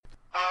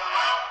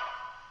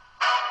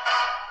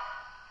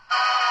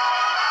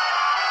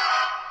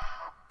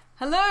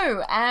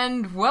Hello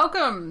and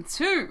welcome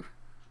to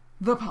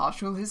The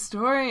Partial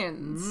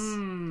Historians.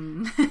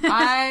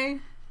 I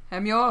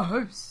am your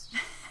host,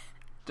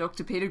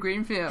 Dr. Peter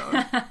Greenfield.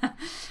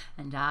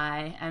 And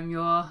I am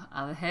your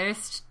other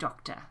host,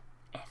 Dr.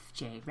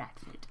 F.J.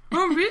 Radford.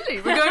 Oh,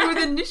 really? We're going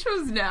with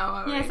initials now,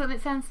 are we? Yes, well,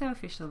 it sounds so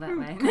official that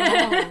way.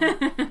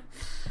 Cool.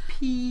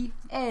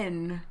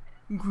 P.N.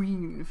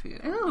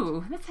 Greenfield.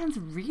 Ooh, that sounds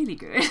really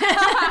good.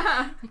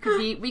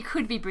 we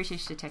could be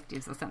British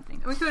detectives or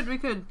something. We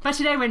could. But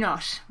today we're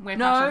not. We're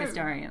partial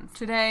historians.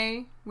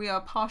 Today we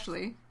are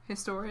partially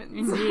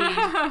historians.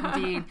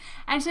 Indeed.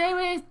 And today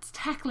we're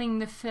tackling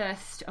the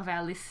first of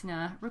our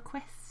listener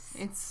requests.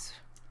 It's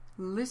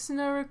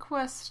listener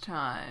request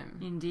time.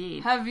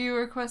 Indeed. Have you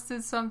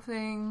requested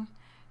something?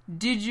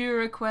 Did you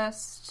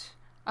request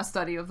a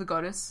study of the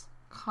goddess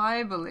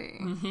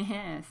Cybele?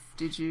 Yes.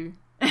 Did you?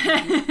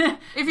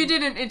 If you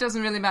didn't, it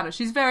doesn't really matter.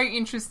 She's very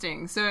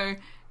interesting. So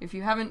if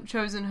you haven't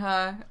chosen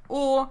her,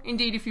 or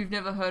indeed if you've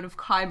never heard of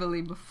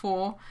Cybele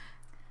before,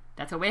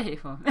 that's what we're here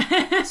for.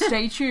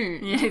 Stay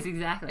tuned. Yes,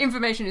 exactly.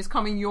 Information is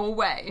coming your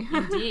way.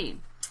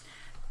 Indeed.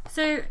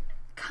 So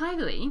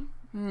Cybele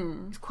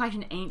is quite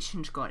an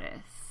ancient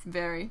goddess.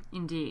 Very.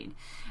 Indeed.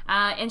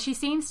 And she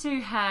seems to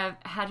have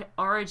had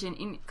origin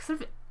in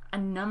sort of a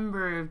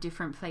number of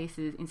different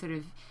places in sort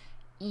of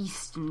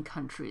Eastern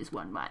countries,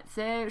 one might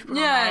say. Yes.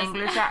 My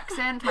English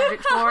accent, my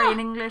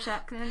Victorian English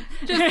accent.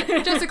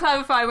 Just to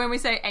clarify, when we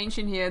say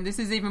ancient here, this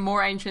is even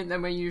more ancient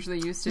than we're usually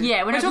used to.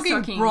 Yeah, we're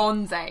talking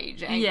Bronze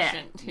Age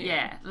ancient here.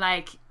 Yeah,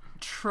 like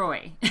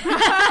Troy.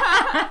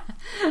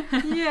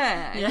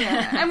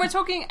 Yeah. And we're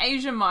talking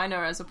Asia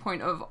Minor as a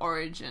point of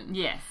origin.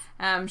 Yes.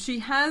 She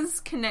has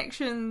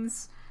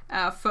connections,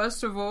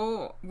 first of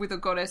all, with a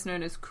goddess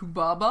known as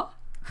Kubaba.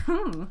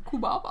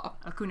 Kubaba.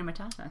 Hakuna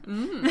Matata.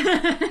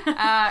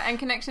 And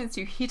connections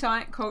to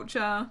Hittite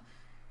culture,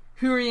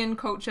 Hurrian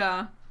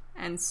culture,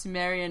 and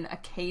Sumerian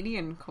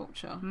Akkadian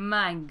culture.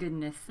 My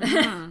goodness.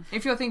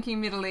 If you're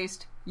thinking Middle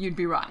East, you'd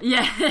be right.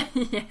 Yeah,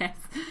 yes.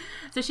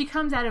 So she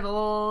comes out of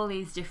all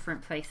these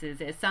different places.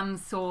 There's some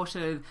sort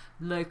of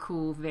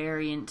local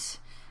variant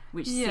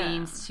which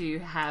seems to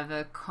have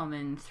a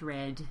common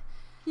thread.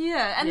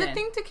 Yeah, and the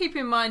thing to keep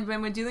in mind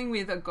when we're dealing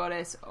with a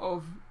goddess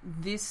of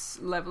this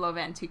level of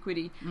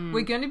antiquity,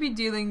 we're going to be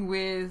dealing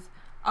with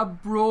a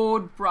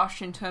broad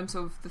brush in terms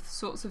of the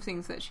sorts of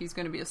things that she's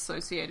going to be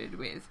associated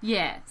with.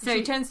 Yeah. So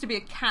she tends to be a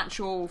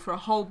catch-all for a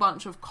whole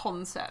bunch of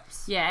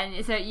concepts. Yeah,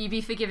 and so you'd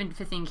be forgiven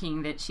for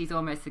thinking that she's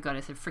almost the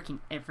goddess of freaking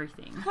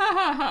everything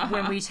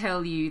when we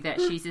tell you that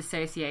she's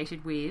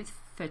associated with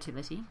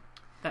fertility.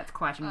 That's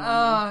quite a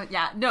normal.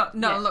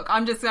 No, look,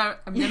 I'm going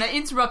to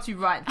interrupt you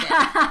right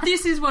there.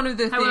 This is one of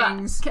the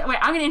things... Wait,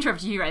 I'm going to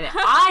interrupt you right there.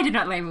 I did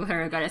not label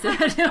her a goddess of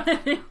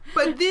fertility.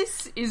 But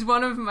this is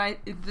one of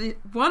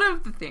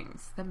the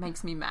things that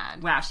makes me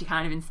mad. Wow, she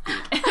can't even speak.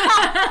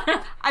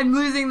 I'm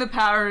losing the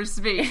power of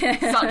speech.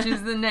 Such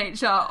is the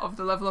nature of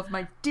the level of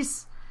my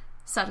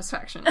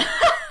dissatisfaction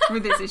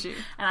with this issue.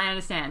 And I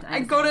understand.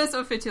 A goddess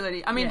of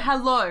fertility. I mean,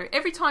 hello.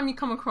 Every time you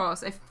come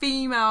across a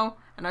female...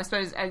 And I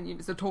suppose, and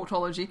it's a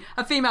tautology,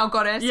 a female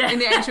goddess in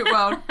the ancient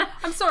world.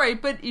 I'm sorry,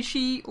 but is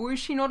she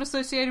not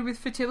associated with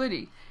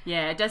fertility?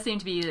 Yeah, it does seem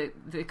to be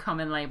the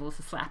common label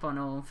to slap on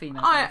all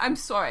female. I'm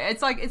sorry.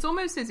 It's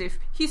almost as if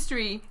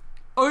history,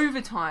 over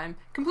time,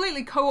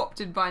 completely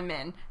co-opted by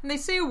men. And they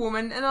see a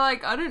woman and they're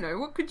like, I don't know,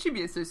 what could she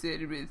be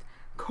associated with?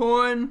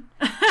 Corn,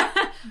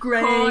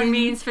 grain. Corn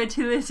means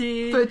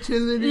fertility.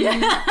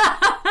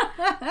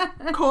 Yeah.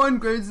 Corn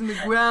grows in the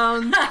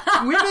ground.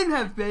 Women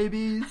have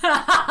babies.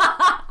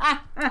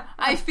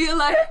 I feel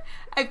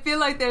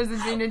like there's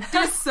been a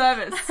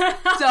disservice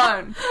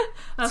done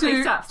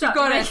to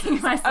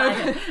goddesses.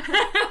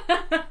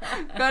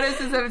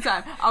 Goddesses over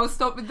time. I'll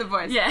stop with the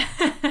voice. Yeah.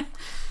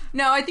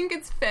 No, I think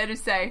it's fair to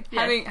say,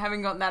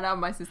 having gotten that out of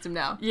my system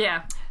now,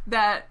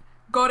 that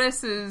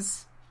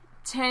goddesses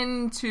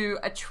tend to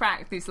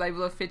attract this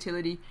level of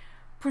fertility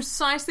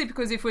precisely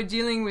because if we're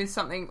dealing with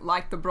something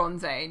like the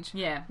Bronze Age,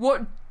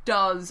 what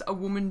does a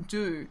woman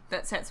do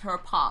that sets her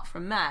apart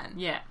from man?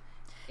 Yeah.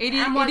 It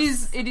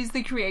is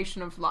the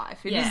creation of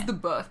life. It is the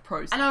birth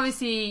process. And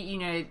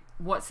obviously,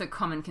 what's a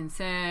common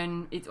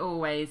concern? It's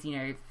always,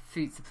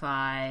 food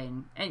supply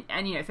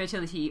and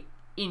fertility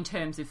in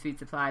terms of food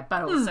supply,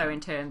 but also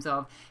in terms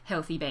of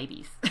healthy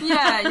babies.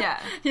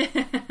 Yeah.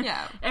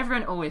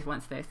 Everyone always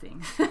wants those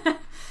things.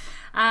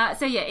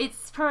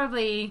 It's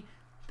probably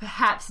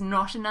perhaps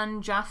not an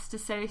unjust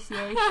association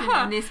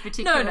in this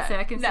particular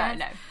circumstance.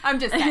 No. I'm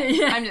just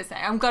saying.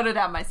 I'm got it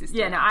out of my system.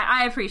 Yeah, no,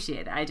 I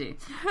appreciate it. I do.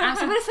 So what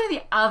are some of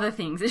the other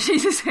things that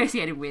she's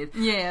associated with?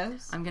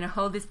 Yes. I'm going to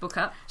hold this book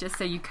up just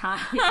so you can't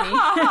hit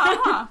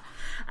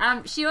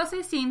me. She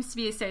also seems to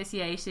be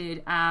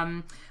associated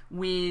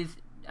with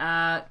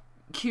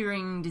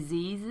curing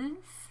diseases.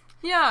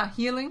 Yeah,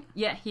 healing.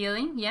 Yeah,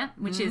 healing,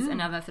 which is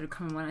another sort of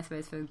common one, I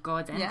suppose, for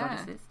gods and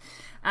goddesses.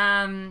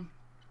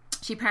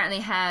 She apparently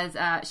has,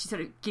 she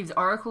sort of gives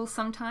oracles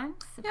sometimes.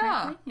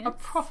 Yeah, yes. A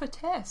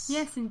prophetess.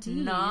 Yes,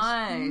 indeed.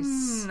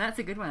 Nice. That's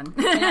a good one.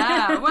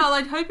 Yeah, well,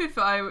 I'd hope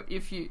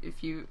if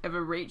you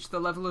ever reach the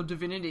level of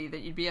divinity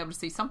that you'd be able to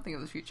see something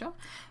of the future.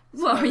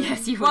 So well,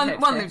 yes, you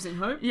would. One lives in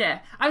hope. Yeah.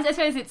 I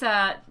suppose it's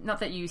not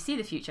that you see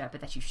the future, but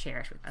that you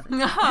share it with others.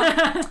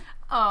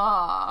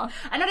 Aww.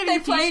 And not even they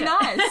the future. play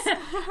nice.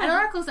 And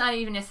oracles aren't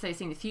even necessarily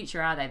seeing the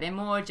future, are they? They're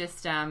more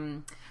just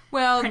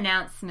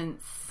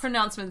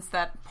pronouncements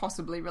that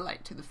possibly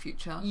relate to the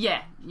future.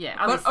 Yeah.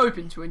 But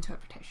open to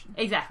interpretation.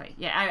 Exactly.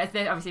 Yeah.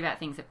 They're obviously about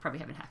things that probably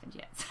haven't happened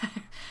yet. So,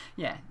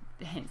 yeah.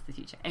 Hence the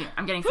future. Anyway,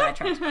 I'm getting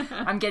sidetracked.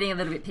 I'm getting a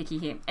little bit picky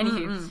here.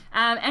 Anywho.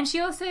 And she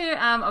also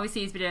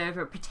obviously is a bit of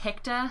a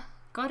protector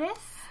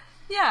goddess.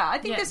 Yeah, I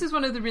think this is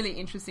one of the really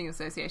interesting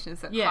associations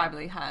that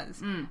Cybele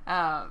has.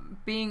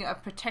 Being a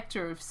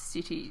protector of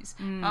cities.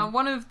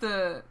 One of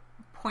the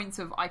points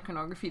of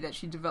iconography that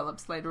she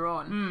develops later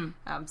on,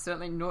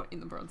 certainly not in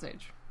the Bronze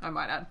Age, I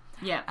might add,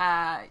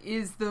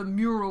 is the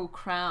mural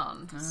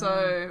crown.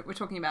 So we're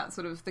talking about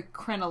sort of the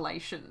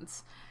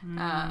crenellations.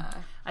 I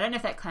don't know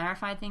if that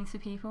clarified things for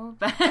people,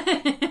 but...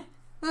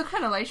 the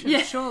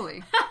crenellations,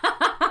 surely.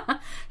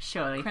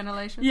 Surely.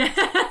 Crenellations? Yeah.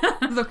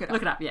 Look it up.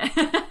 Look it up,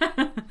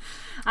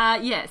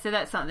 so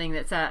that's something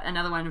that's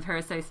another one of her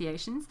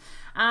associations.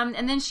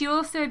 And then she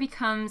also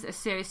becomes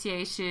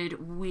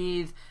associated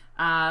with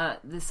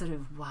the sort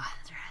of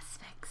wilder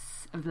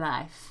aspects of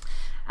life,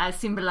 as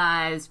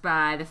symbolised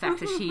by the fact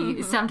that she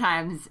is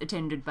sometimes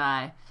attended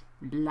by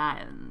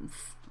lions.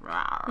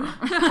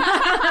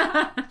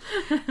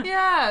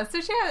 Yeah,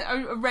 so she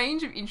had a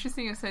range of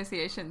interesting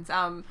associations.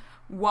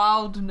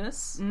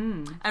 Wildness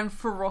and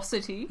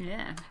ferocity.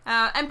 Yeah.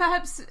 And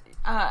perhaps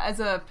as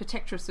a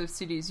protectress of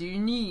cities, you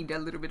need a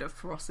little bit of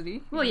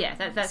ferocity. Well, yeah,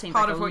 that seems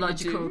part like of a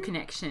logical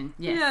connection.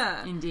 Yes,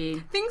 yeah,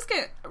 indeed. Things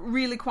get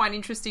really quite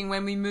interesting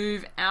when we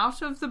move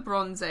out of the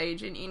Bronze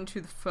Age and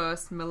into the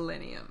first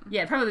millennium.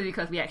 Yeah, probably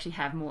because we actually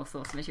have more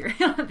source material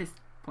at this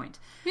point.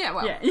 Yeah,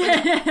 well,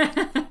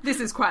 this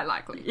is quite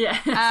likely.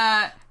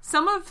 Yeah.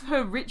 Some of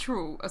her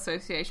ritual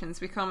associations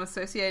become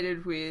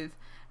associated with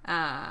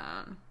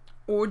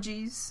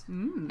orgies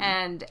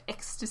and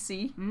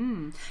ecstasy.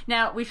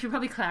 Now, we should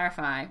probably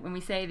clarify, when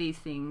we say these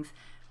things,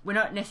 we're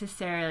not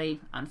necessarily,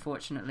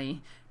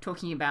 unfortunately,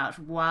 talking about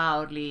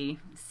wildly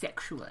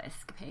sexual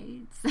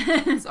escapades.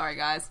 Sorry,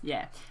 guys.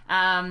 Yeah.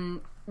 I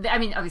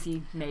mean,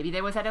 obviously, maybe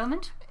there was that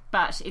element,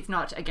 but it's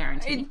not a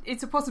guarantee.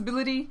 It's a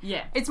possibility.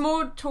 Yeah. It's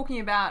more talking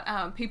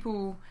about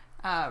people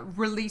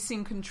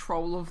releasing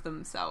control of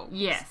themselves.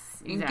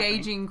 Yes, exactly.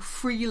 Engaging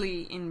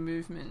freely in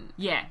movement.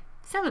 Yeah.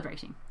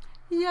 Celebrating.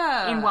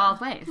 Yeah. In wild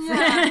ways.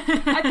 Yeah.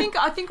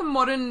 I think a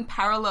modern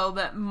parallel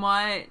that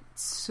might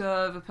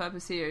serve a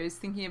purpose here is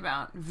thinking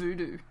about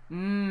voodoo.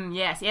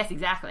 Yes,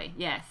 exactly.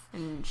 Yes.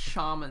 And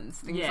shamans,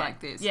 things like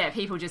this. Yeah,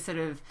 people just sort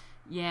of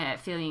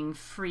feeling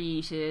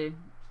free to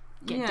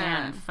get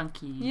down and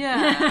funky.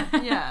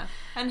 Yeah.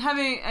 And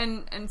having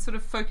and sort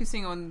of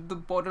focusing on the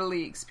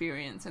bodily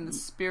experience and the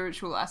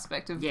spiritual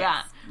aspect of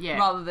that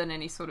rather than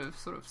any sort of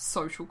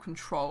social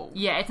control.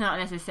 Yeah, it's not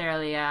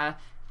necessarily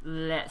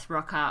let's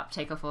rock up,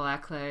 take off all our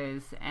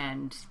clothes,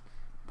 and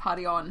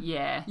party on.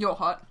 Yeah. You're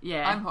hot.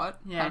 Yeah. I'm hot.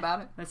 Yeah. How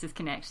about it? Let's just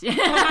connect.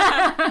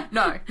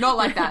 No, not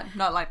like that.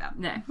 Not like that.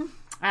 No.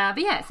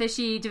 But yeah, so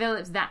she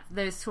develops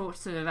those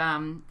sorts of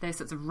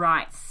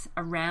rites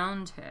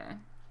around her.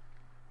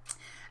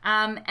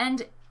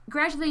 And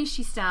gradually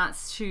she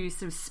starts to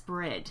sort of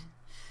spread.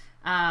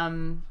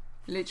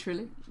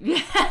 Literally?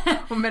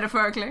 Yeah. Or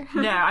metaphorically?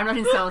 No, I'm not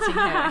insulting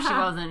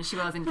her. She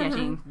wasn't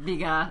getting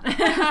bigger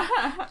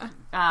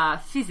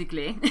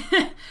physically.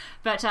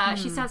 But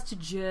she starts to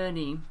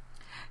journey.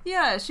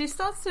 Yeah, she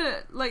starts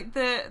to, like,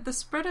 the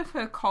spread of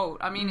her cult.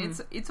 I mean,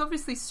 it's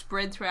obviously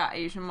spread throughout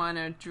Asia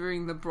Minor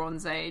during the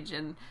Bronze Age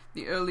and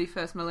the early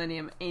first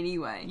millennium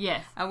anyway.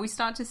 Yes. And we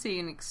start to see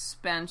an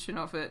expansion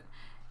of it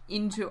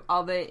into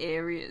other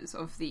areas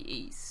of the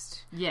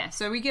East. Yes.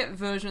 So we get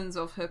versions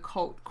of her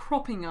cult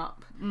cropping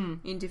up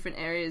in different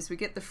areas. We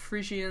get the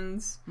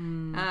Frisians,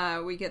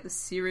 we get the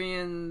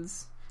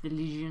Syrians. The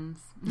Lygians.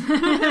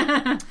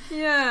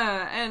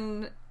 Yeah,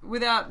 and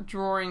without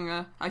drawing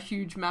a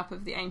huge map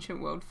of the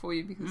ancient world for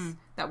you, because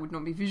that would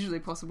not be visually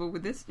possible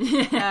with this.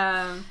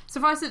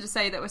 Suffice it to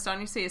say that we're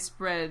starting to see a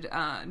spread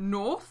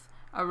north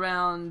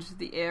around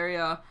the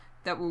area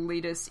that will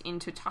lead us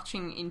into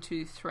touching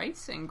into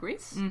Thrace and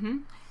Greece.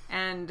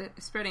 And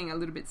spreading a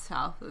little bit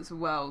south as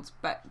well,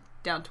 but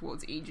down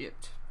towards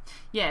Egypt.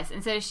 Yes,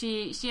 and so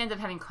she ends up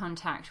having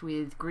contact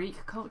with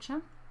Greek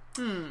culture.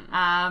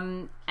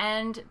 And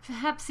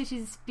perhaps it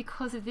is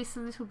because of this a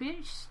little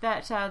bit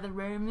that the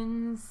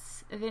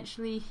Romans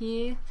eventually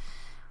hear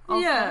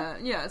of her.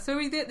 Yeah. So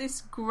we get this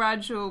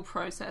gradual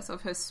process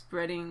of her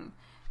spreading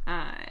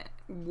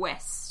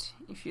west,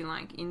 if you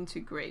like, into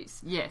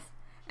Greece. Yes.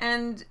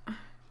 And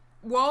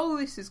while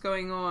this is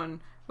going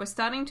on, we're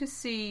starting to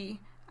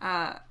see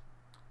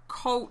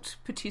cult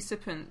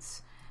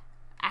participants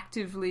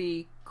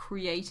actively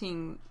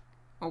creating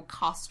or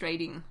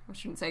castrating, I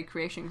shouldn't say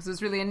creation because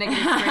it's really a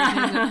negative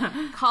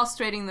creation,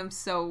 castrating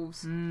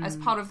themselves as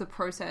part of the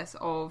process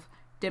of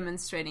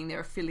demonstrating their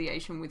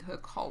affiliation with her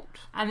cult.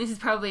 And this is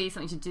probably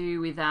something to do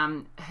with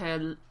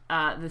her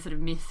the sort of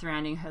myth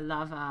surrounding her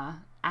lover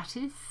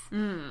Attis.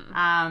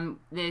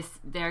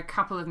 There are a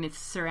couple of myths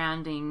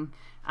surrounding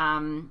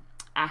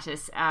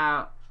Attis,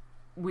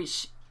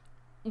 which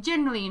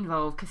generally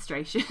involve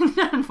castration,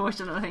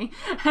 unfortunately.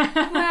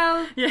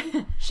 Well,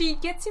 she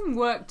gets him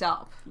worked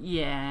up.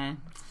 Yeah.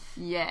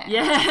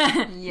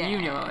 Yeah.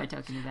 You know what we're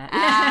talking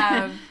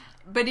about.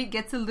 But it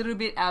gets a little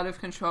bit out of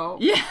control.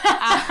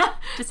 Yeah.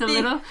 Just a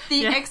little.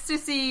 The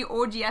ecstasy,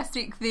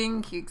 orgiastic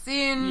thing kicks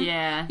in.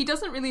 Yeah. He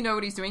doesn't really know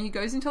what he's doing. He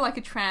goes into like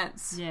a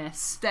trance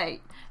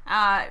state.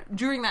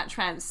 During that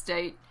trance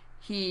state,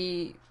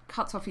 he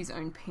cuts off his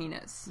own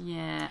penis.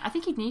 Yeah. I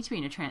think he'd need to be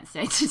in a trance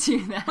state to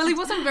do that. Well, he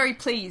wasn't very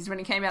pleased when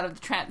he came out of the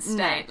trance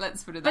state,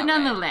 let's put it that way. But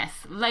nonetheless,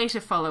 later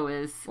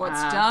followers...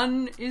 What's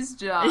done is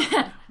done.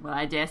 Well,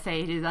 I dare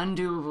say it is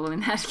undoable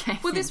in that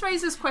case. Well, this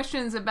raises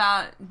questions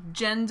about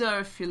gender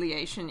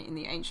affiliation in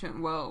the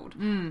ancient world.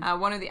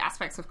 One of the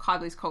aspects of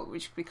Cybele's cult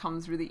which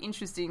becomes really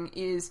interesting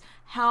is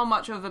how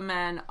much of a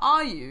man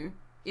are you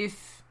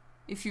if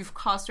you've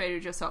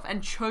castrated yourself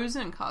and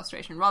chosen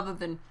castration rather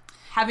than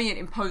having it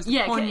imposed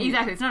upon you.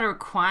 Exactly. It's not a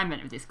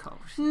requirement of this cult.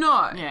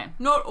 No. Yeah.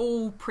 Not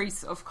all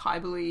priests of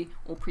Cybele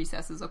or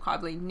priestesses of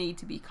Cybele need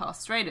to be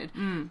castrated.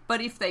 But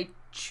if they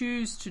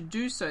choose to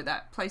do so,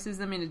 that places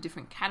them in a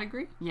different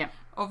category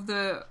of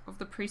the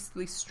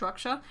priestly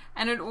structure.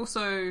 And it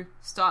also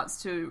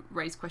starts to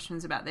raise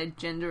questions about their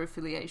gender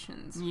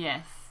affiliations.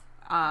 Yes.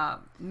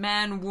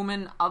 Man,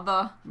 woman,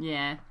 other.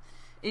 Yeah.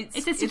 It's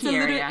a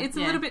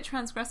little bit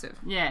transgressive.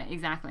 Yeah,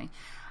 exactly.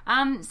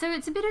 So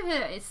it's a bit of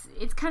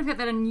it's kind of got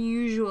that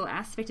unusual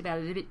aspect about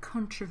it, a bit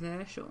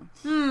controversial.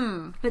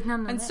 But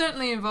nonetheless. And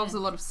certainly involves a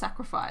lot of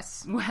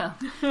sacrifice. Well,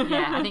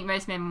 yeah, I think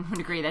most men would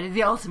agree that is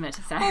the ultimate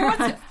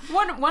sacrifice.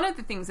 Well, one of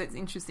the things that's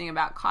interesting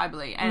about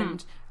Cybele,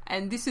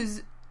 and this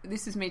is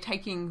me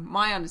taking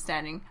my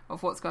understanding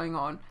of what's going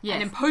on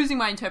and imposing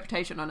my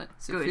interpretation on it,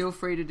 so feel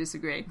free to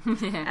disagree.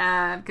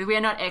 Because we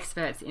are not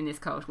experts in this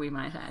cult, we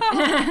might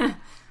add.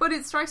 But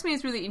it strikes me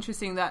as really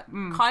interesting that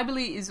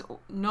Cybele is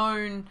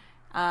known...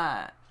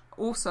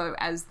 also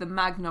as the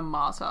Magna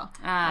Mater.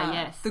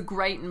 The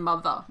Great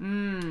Mother.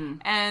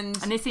 And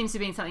this seems to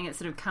be something that's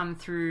sort of come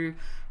through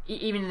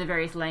even in the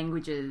various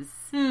languages.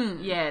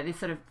 This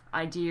sort of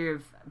idea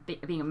of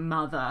being a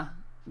mother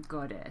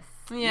goddess.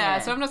 So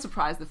I'm not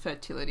surprised the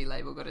fertility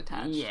label got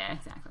attached. Yeah,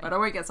 exactly. But I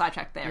won't get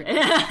sidetracked there.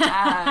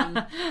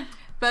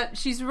 But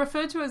she's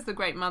referred to as the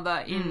Great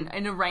Mother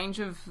in a range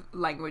of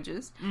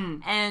languages.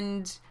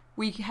 And...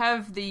 we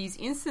have these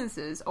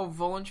instances of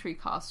voluntary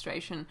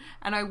castration,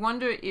 and I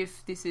wonder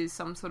if this is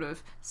some sort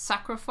of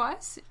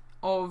sacrifice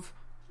of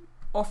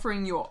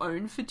offering your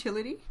own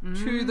fertility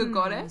to the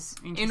goddess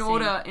in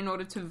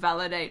order to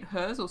validate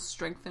hers or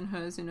strengthen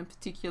hers in a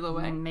particular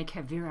way, and make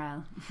her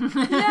virile.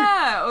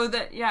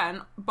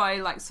 And by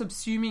like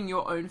subsuming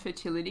your own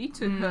fertility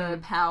to her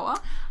power.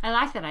 I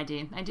like that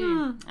idea. I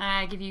do.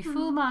 I give you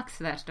full marks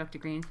for that, Dr.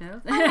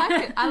 Greenfield.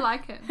 I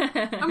like it.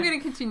 I'm going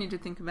to continue to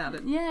think about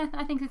it. Yeah,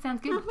 I think it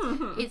sounds good.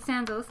 It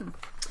sounds awesome.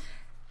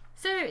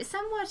 So,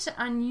 somewhat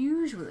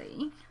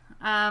unusually,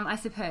 I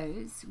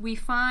suppose, we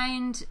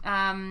find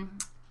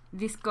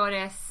this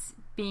goddess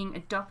being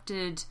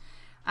adopted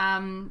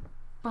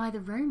by the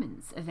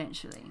Romans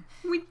eventually.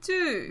 We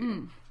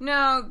do.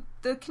 Now,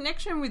 the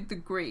connection with the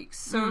Greeks,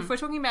 so if we're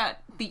talking about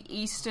the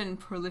Eastern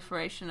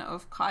proliferation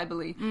of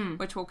Cybele,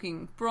 we're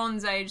talking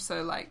Bronze Age,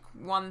 so like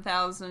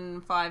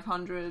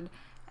 1,500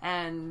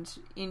 and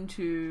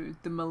into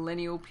the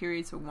millennial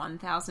period, so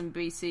 1000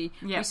 BC,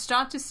 we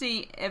start to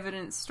see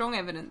strong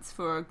evidence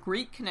for a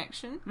Greek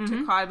connection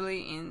to Cybele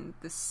in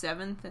the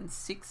 7th and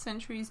 6th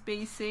centuries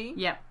BC.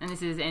 Yep, and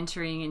this is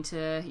entering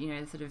into,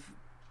 sort of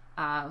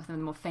some of the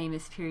more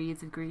famous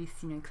periods of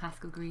Greece,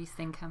 classical Greece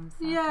then comes.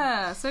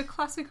 So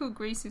classical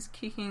Greece is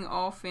kicking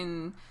off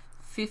in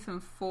 5th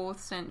and 4th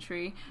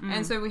century,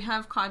 and so we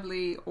have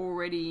Cybele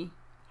already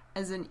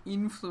as an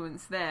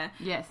influence there.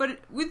 Yes. But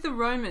with the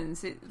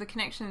Romans, the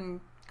connection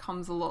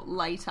comes a lot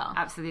later.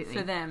 Absolutely.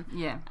 For them.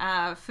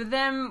 Yeah. For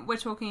them,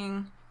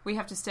 we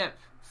have to step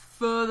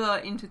further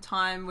into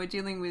time. We're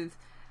dealing with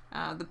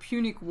the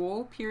Punic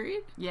War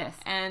period. Yes.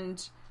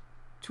 And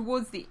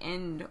towards the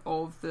end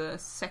of the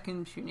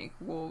Second Punic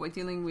War, we're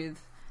dealing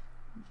with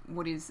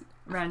what is...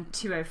 around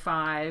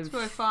 205,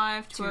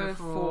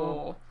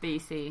 204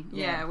 BC.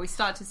 Yeah, we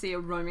start to see a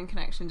Roman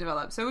connection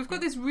develop. So we've got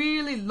this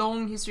really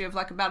long history of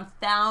like about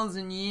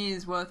 1,000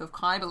 years worth of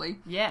Cybele.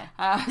 Yeah.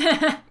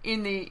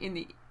 In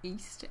the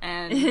East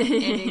and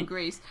in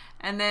Greece.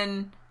 And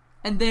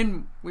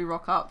then we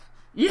rock up.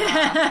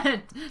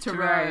 To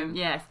Rome.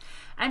 Yes.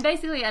 And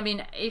basically, I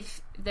mean,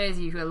 if those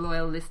of you who are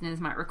loyal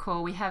listeners might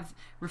recall, we have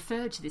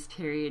referred to this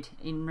period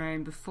in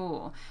Rome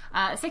before.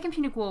 Second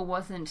Punic War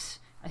wasn't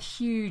a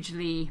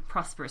hugely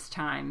prosperous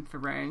time for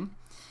Rome.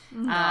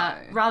 No.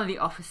 Rather the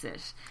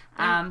opposite.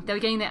 They were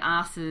getting their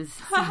asses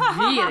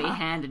severely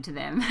handed to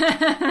them.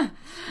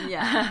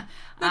 Yeah.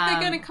 But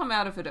they're going to come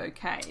out of it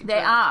okay. They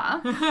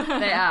are.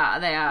 They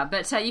are.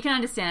 But you can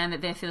understand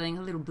that they're feeling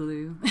a little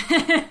blue.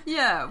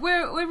 Yeah,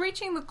 we're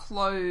reaching the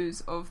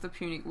close of the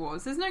Punic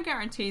Wars. There's no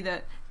guarantee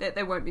that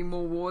there won't be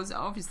more wars.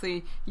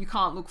 Obviously, you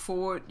can't look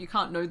forward. You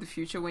can't know the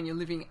future when you're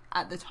living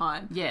at the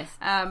time. Yes.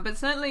 But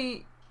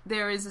certainly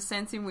there is a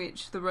sense in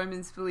which the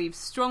Romans believe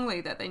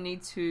strongly that they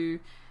need to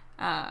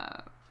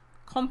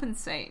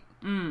compensate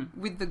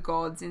with the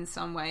gods in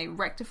some way,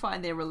 rectify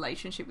their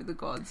relationship with the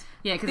gods.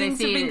 Yeah, because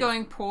things have been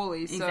going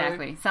poorly. So,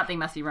 exactly, something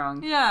must be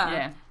wrong.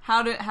 Yeah.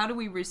 How do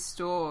we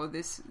restore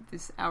this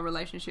our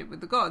relationship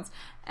with the gods?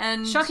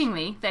 And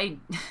shockingly, we're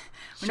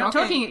not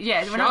talking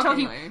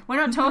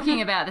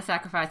about the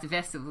sacrifice of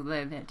Vestal,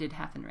 although that did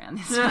happen around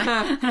this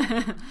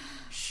time.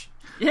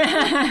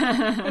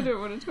 I don't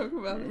want to talk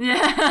about it.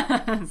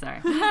 Yeah, sorry,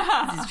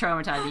 this is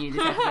traumatizing you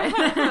this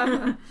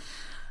episode.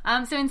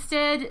 So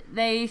instead,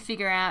 they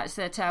figure out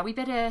that we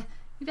better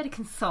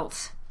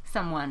consult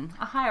someone,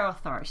 a higher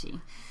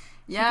authority,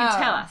 who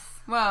can tell us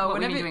what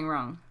we've been doing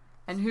wrong.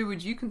 And who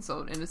would you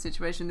consult in a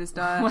situation this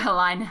dire? Well,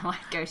 I know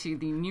I'd go to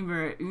the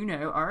numero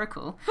uno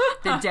oracle,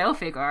 the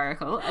Delphic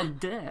oracle.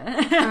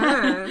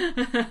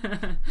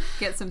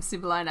 Get some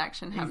Cybele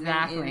action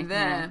happening in there.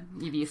 Yeah.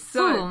 You'd be a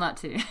fool not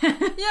to.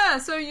 Yeah,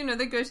 so,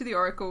 they go to the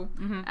oracle.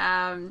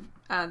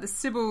 Mm-hmm. The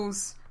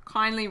Sibyls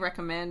kindly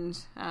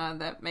recommend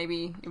that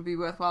maybe it would be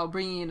worthwhile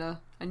bringing in a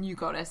new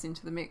goddess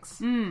into the mix.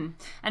 And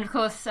of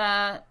course,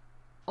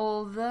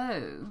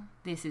 although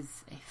this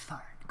is a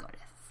foreign goddess,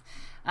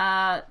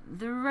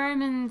 the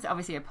Romans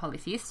obviously are a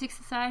polytheistic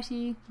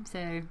society,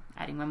 so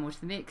adding one more to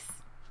the mix.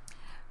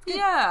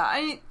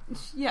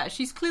 Yeah,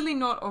 she's clearly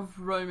not of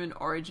Roman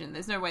origin.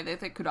 There's no way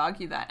that they could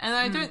argue that,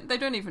 and they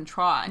don't even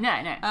try.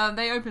 No.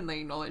 They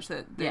openly acknowledge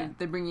that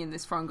they're bringing in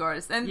this foreign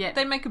goddess, and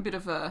they make a bit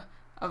of a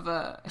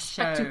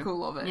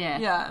spectacle of it.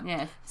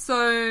 Yeah.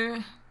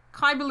 So,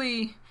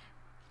 Cybele,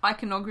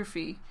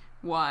 iconography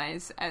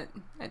wise, at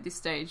this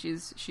stage,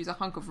 she's a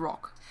hunk of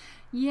rock.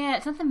 Yeah,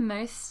 it's not the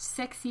most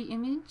sexy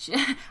image.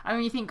 I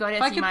mean, you think goddess,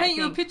 if I could paint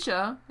you a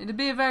picture, it'd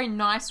be a very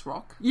nice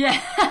rock.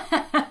 Yeah.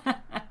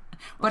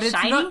 But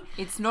shiny?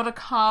 It's not a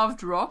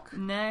carved rock.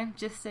 No,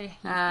 just a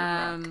heap of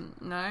rock.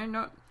 No,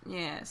 not...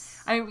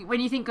 Yes. I mean,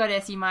 when you think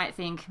goddess, you might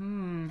think,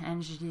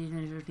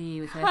 Angelina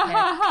Jolie with her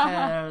hair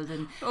curled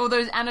and... All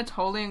those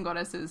Anatolian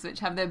goddesses which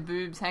have their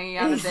boobs hanging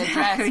out of their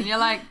dress. And you're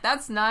like,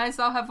 that's nice,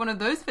 I'll have one of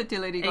those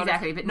fertility goddesses.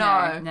 Exactly, but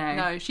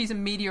no, she's a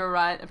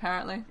meteorite,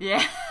 apparently.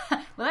 Yeah.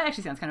 Well, that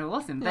actually sounds kind of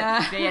awesome.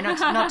 But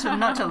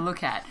not to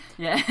look at.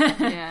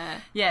 Yeah.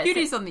 Yeah.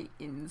 Beauty's on the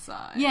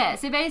inside. Yeah,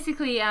 so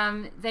basically,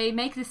 they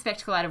make the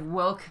spectacle out of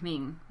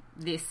welcoming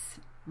this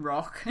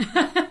rock.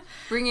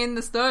 Bring in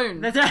the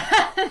stone. That's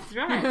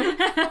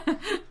right.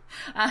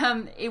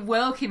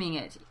 Welcoming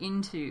it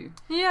into.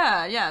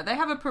 Yeah. They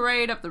have a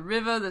parade up the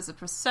river. There's a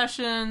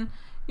procession.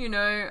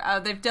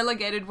 They've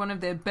delegated one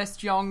of their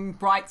best young,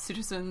 bright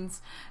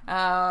citizens,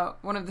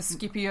 one of the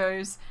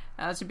Scipios,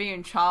 to be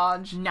in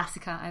charge.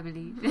 Nasica, I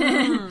believe.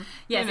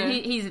 Yeah, so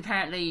he's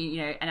apparently,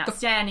 an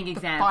outstanding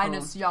example. The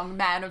finest young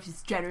man of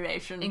his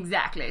generation.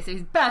 Exactly, so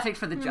he's perfect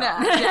for the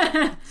job.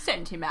 Yeah.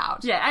 Send him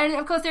out. Yeah, and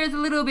of course there is a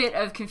little bit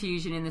of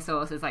confusion in the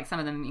sources, like some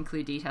of them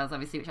include details,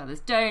 obviously, which others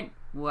don't.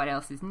 What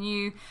else is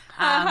new?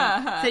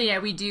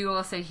 So, we do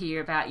also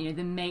hear about,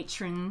 the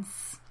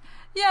matrons.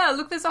 Yeah,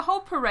 look, there's a whole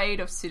parade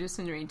of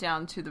citizenry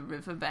down to the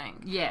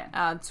riverbank.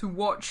 Yeah. To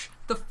watch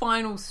the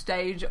final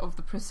stage of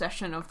the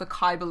procession of the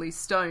Cybele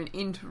stone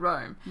into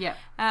Rome. Yeah.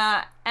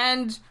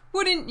 And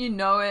wouldn't you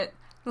know it,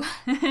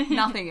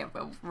 nothing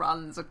ever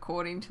runs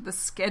according to the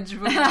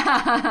schedule.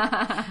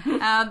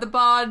 The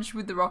barge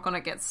with the rock on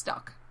it gets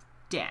stuck.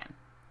 Damn.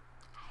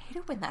 I hate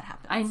it when that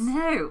happens. I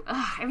know.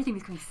 Everything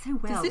is going so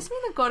well. Does this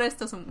mean the goddess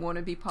doesn't want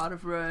to be part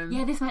of Rome?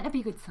 Yeah, this might not be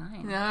a good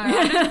sign. No,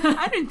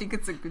 I don't think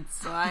it's a good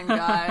sign,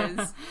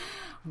 guys.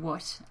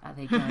 What are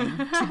they going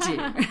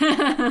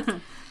to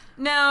do?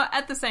 Now,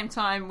 at the same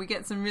time, we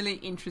get some really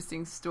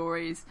interesting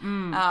stories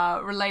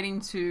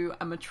relating to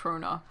a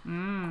Matrona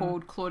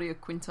called Claudia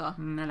Quinta.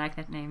 I like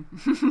that name.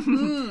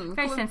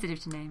 Very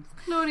sensitive to names.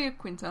 Claudia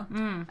Quinta.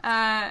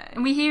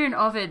 And we hear in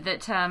Ovid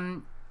that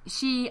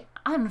she,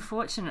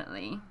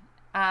 unfortunately...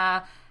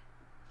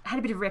 had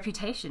a bit of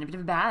reputation, a bit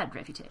of a bad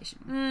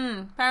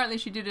reputation. Apparently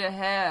she did her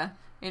hair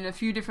in a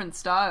few different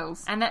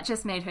styles. And that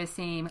just made her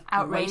seem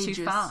outrageous. Way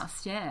too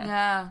fast,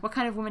 yeah. What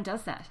kind of woman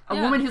does that? A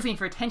woman who's looking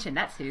for attention,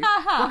 that's who.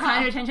 What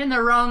kind of attention?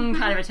 The wrong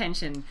kind of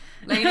attention.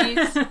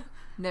 Ladies,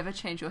 never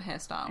change your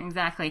hairstyle.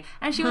 Exactly.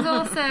 And she was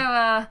also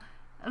a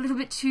little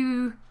bit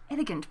too...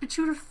 elegant, but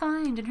too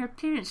refined in her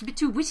appearance, a bit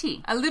too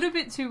witty. A little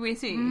bit too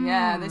witty,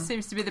 yeah. This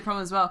seems to be the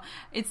problem as well.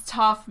 It's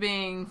tough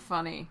being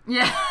funny.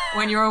 Yeah.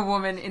 When you're a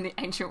woman in the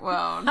ancient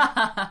world.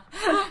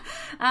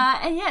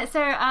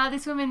 So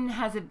this woman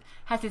has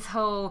this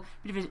whole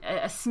bit of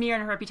a smear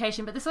on her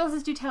reputation, but the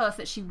sources do tell us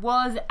that she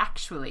was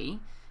actually,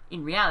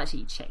 in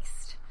reality,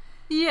 chaste.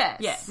 Yes.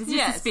 Yeah, this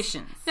is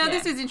suspicions. Now,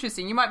 this is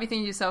interesting. You might be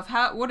thinking to yourself,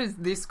 what has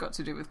this got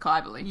to do with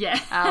Cybele?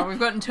 Yeah. We've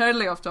gotten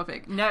totally off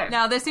topic. No.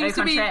 Now, there seems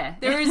to be...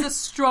 There is a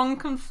strong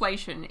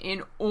conflation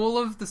in all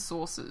of the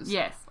sources.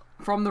 Yes.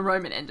 From the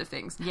Roman end of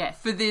things. Yes.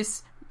 For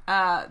this,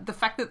 the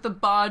fact that the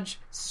barge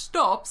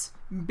stops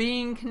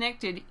being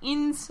connected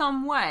in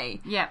some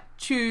way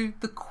to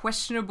the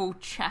questionable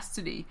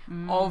chastity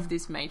of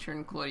this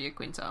matron, Claudia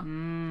Quinta.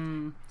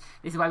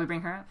 This is why we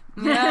bring her up.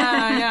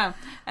 Yeah.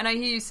 And I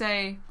hear you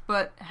say,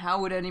 but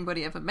how would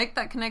anybody ever make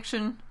that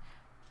connection?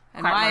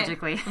 And Quite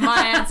logically.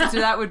 My answer to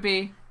that would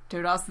be,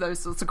 don't ask those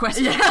sorts of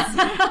questions.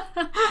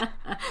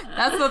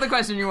 That's not the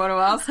question you want to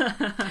ask.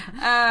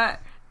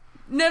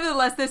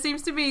 Nevertheless, there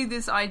seems to be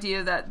this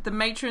idea that the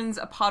matrons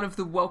are part of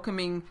the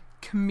welcoming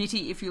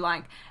committee, if you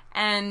like,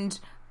 and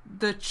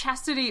the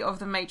chastity of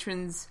the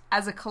matrons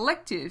as a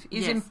collective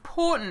is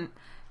important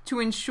to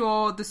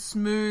ensure the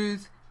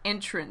smooth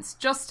entrance.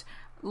 Just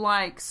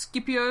like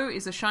Scipio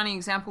is a shining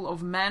example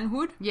of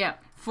manhood. Yeah.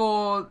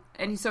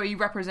 And so he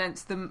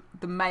represents the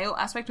male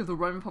aspect of the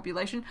Roman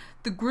population.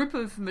 The group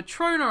of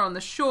Matrona on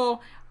the shore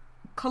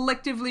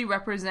collectively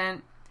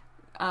represent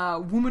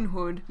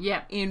womanhood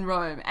in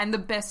Rome and the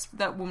best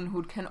that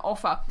womanhood can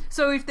offer.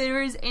 So if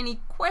there is any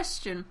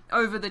question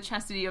over the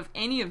chastity of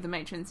any of the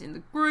matrons in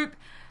the group,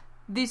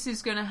 this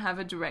is going to have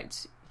a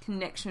direct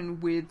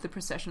connection with the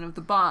procession of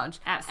the barge.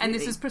 Absolutely. And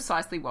this is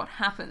precisely what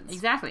happens.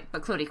 Exactly.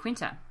 But Claudia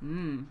Quinta,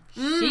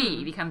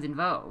 she becomes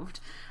involved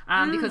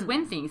because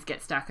when things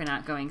get stuck and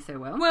aren't going so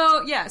well...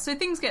 Well, yeah, so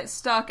things get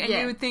stuck and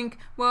you would think,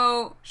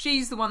 well,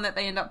 she's the one that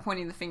they end up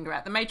pointing the finger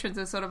at. The matrons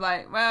are sort of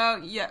like,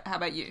 well, yeah, how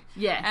about you?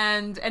 Yeah.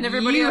 And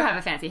everybody... You have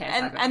a fancy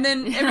hairstyle. And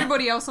then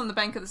everybody else on the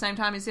bank at the same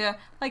time is here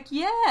like,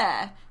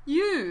 yeah,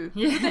 you,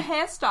 with the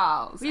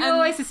hairstyles. We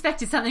always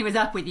suspected something was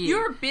up with you.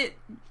 You're a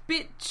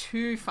bit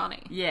too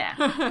funny.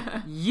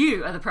 Yeah.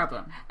 You are the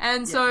problem.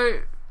 And so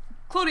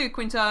Claudia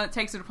Quinta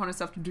takes it upon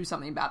herself to do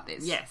something about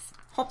this. Yes.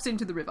 Hops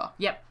into the river.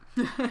 Yep.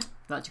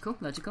 Logical.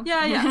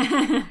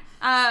 Yeah.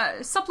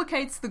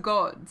 Supplicates the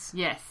gods.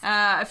 Yes.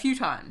 A few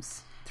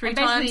times. 3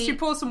 times. She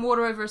pours some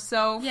water over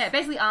herself. Yeah,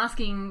 basically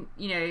asking,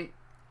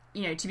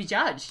 to be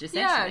judged,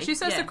 essentially. Yeah, she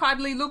says to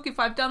Cybele, look, if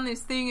I've done this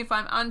thing, if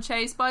I'm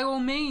unchaste, by all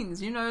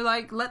means,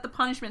 let the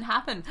punishment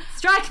happen.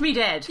 Strike me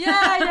dead.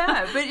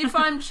 Yeah. But if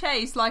I'm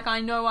chaste, like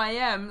I know I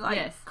am,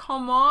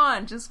 come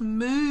on, just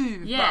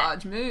move,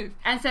 barge, move.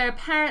 And so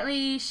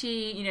apparently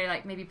she,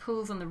 maybe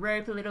pulls on the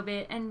rope a little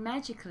bit, and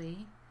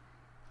magically...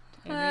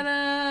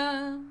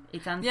 Ta-da.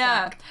 It's unstuck.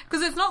 Yeah,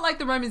 because it's not like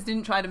the Romans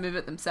didn't try to move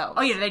it themselves.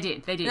 Oh yeah, they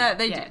did. Yeah,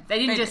 they did. They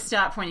didn't just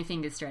start pointing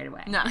fingers straight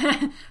away. No.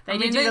 They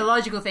didn't do the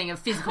logical thing of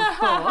physical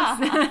force.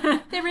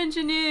 They're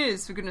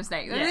engineers, for goodness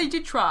sake. Yeah. They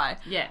did try.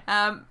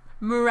 Yeah.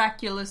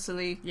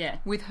 Miraculously,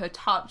 with her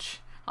touch,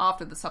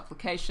 after the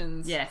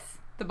supplications,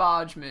 the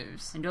barge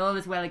moves. And all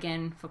is well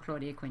again for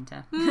Claudia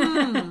Quinta.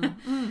 And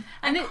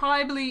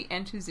Cybele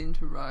enters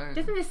into Rome.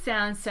 Doesn't this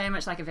sound so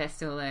much like a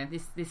Vestal, though,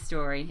 this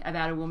story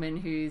about a woman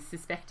who's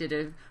suspected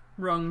of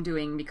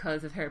wrongdoing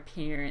because of her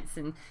appearance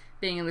and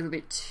being a little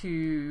bit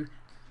too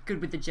good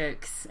with the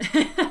jokes?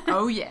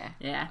 Oh, yeah.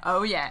 Yeah.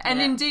 Oh, yeah.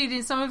 And indeed,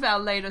 in some of our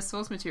later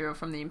source material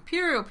from the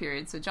imperial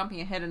period, so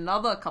jumping ahead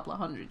another couple of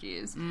 100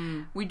 years,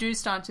 we do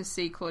start to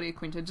see Claudia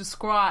Quinta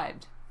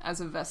described as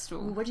a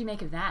Vestal. Well, what do you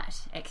make of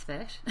that,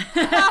 expert?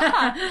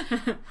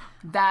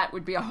 That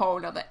would be a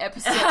whole other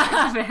episode.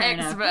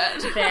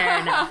 Fair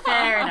enough.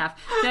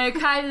 So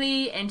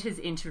Cybele enters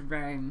into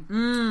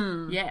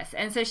Rome. Yes,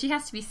 and so she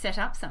has to be set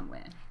up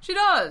somewhere. She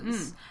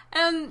does.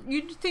 And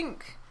you'd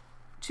think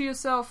to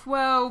yourself,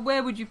 well,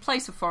 where would you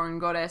place a foreign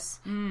goddess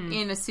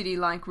in a city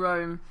like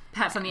Rome?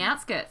 Perhaps on the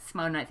outskirts,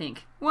 one might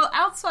think. Well,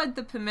 outside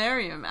the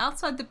Pomerium,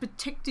 outside the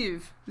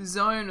protective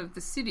zone of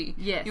the city,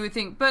 you would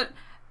think. But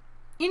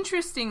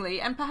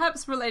interestingly, and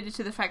perhaps related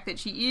to the fact that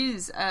she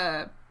is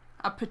a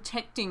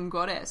protecting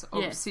goddess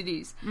of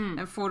cities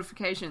and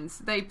fortifications,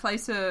 they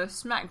place her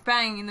smack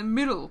bang in the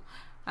middle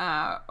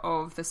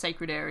of the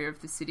sacred area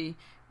of the city,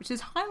 which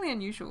is highly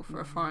unusual for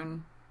a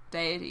foreign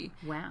deity.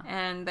 Wow.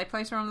 And they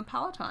place her on the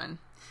Palatine.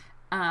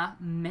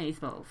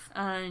 Amazeballs.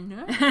 I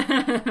know.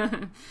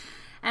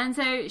 And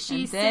so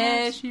she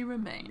she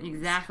remains.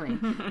 Exactly.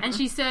 And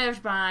she's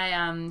served by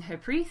her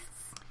priests.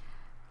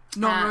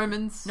 Not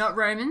Romans. Not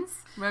Romans.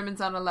 Romans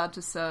aren't allowed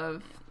to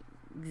serve.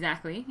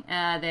 Exactly.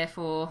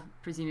 Therefore,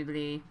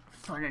 presumably,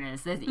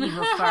 foreigners. There's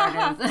evil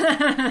foreigners.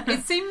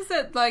 It seems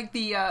that,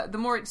 the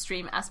more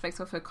extreme aspects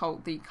of her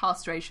cult, the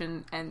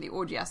castration and the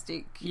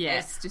orgiastic...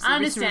 Yes.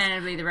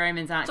 Understandably, the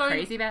Romans aren't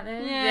crazy about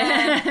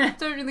that.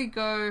 Don't really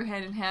go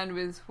hand in hand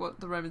with what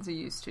the Romans are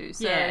used to.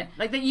 So,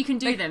 that you can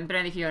do them, but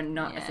only if you're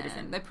not a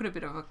citizen. They put a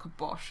bit of a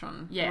kibosh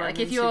on Romans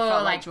if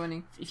you're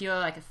joining. If you're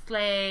like a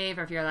slave,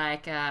 or if you're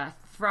like a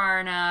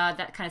foreigner,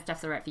 that kind of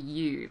stuff's alright for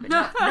you, but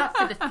not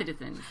for the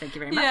citizens. Thank you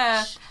very much.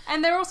 Yeah,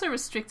 and they're also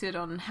restricted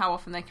on how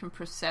often they can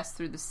process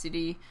through the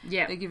city.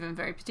 Yeah, they're given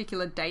very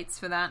particular dates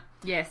for that.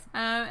 Yes,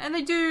 and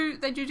they do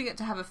get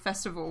to have a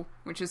festival,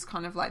 which is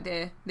kind of like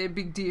their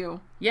big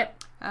deal.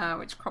 Yep,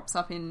 which crops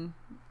up in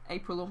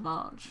April or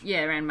March.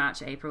 Yeah, around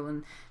March, April.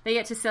 And they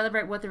get to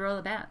celebrate what they're all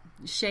about.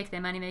 Shake their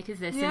moneymakers,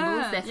 their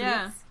symbols, their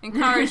flutes.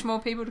 Encourage more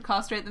people to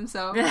castrate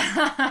themselves.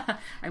 I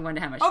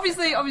wonder how much...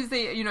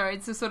 Obviously, you know,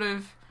 it's a sort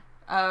of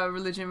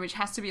religion which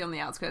has to be on the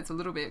outskirts a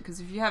little bit, because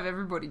if you have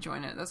everybody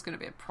join it, that's going to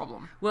be a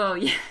problem. Well,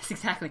 yes,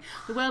 exactly.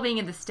 The well-being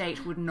of the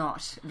state would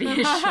not be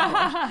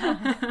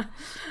assured.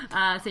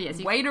 So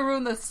yes, way to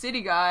ruin the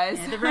city, guys.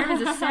 Yeah, the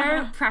Romans are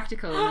so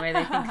practical in the way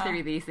they think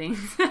through these things.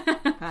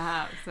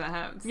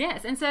 Perhaps.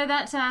 Yes, and so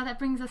that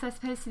brings us, I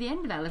suppose, to the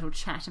end of our little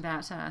chat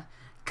about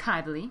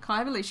Cybele.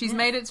 Cybele, she's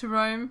made it to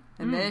Rome,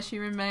 and there she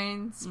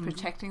remains,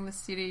 protecting the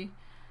city.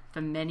 For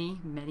many,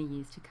 many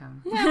years to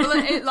come. Yeah, well,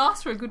 it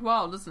lasts for a good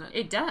while, doesn't it?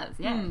 It does,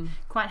 yeah.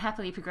 Quite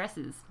happily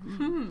progresses.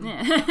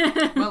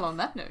 Yeah. Well, on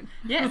that note.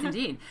 Yes,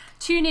 indeed.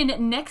 Tune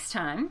in next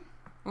time.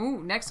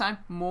 Ooh, next time,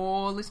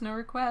 more listener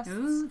requests.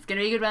 Ooh, it's going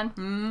to be a good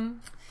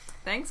one.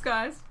 Thanks,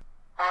 guys.